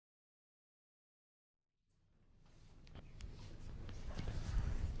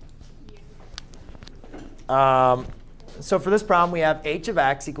So for this problem, we have h of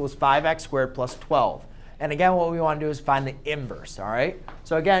x equals 5x squared plus 12. And again, what we want to do is find the inverse, all right?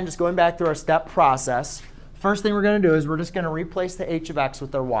 So again, just going back through our step process, first thing we're going to do is we're just going to replace the h of x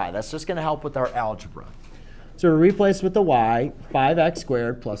with our y. That's just going to help with our algebra. So we replace with the y, 5x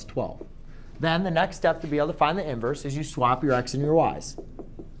squared plus 12. Then the next step to be able to find the inverse is you swap your x and your y's.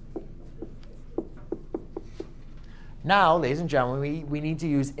 Now, ladies and gentlemen, we need to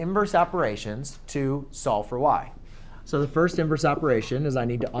use inverse operations to solve for y. So the first inverse operation is I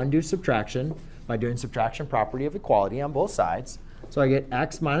need to undo subtraction by doing subtraction property of equality on both sides. So I get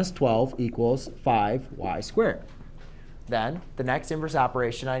x minus 12 equals 5y squared. Then the next inverse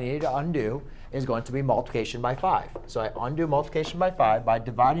operation I need to undo is going to be multiplication by 5. So I undo multiplication by 5 by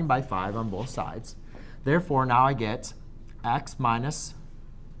dividing by 5 on both sides. Therefore, now I get x minus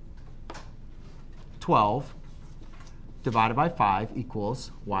 12 divided by 5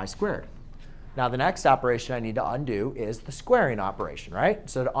 equals y squared. Now the next operation I need to undo is the squaring operation, right?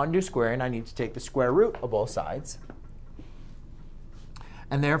 So to undo squaring, I need to take the square root of both sides.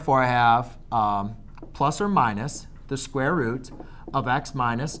 And therefore, I have plus or minus the square root of x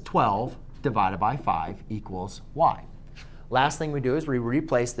minus 12 divided by 5 equals y. Last thing we do is we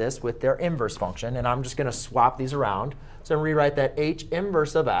replace this with their inverse function. And I'm just going to swap these around. So I'm going to rewrite that h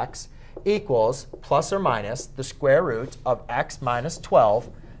inverse of x equals plus or minus the square root of x minus 12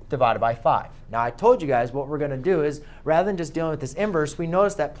 divided by 5. Now, I told you guys what we're going to do is rather than just dealing with this inverse, we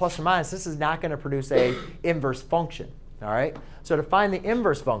notice that plus or minus, this is not going to produce a inverse function. All right? So to find the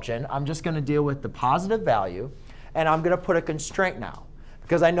inverse function, I'm just going to deal with the positive value. And I'm going to put a constraint now.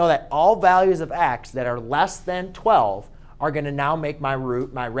 Because I know that all values of x that are less than 12 are going to now make my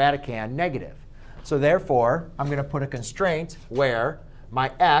root, my radicand, negative. So therefore, I'm going to put a constraint where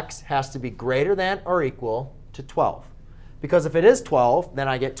my x has to be greater than or equal to 12. Because if it is 12, then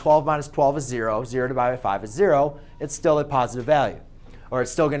I get 12 minus 12 is 0. 0 divided by 5 is 0. It's still a positive value. Or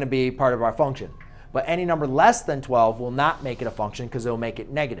it's still going to be part of our function. But any number less than 12 will not make it a function because it will make it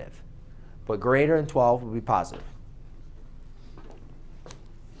negative. But greater than 12 will be positive.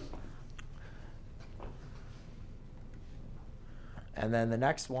 And then the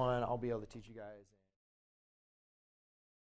next one, I'll be able to teach you guys.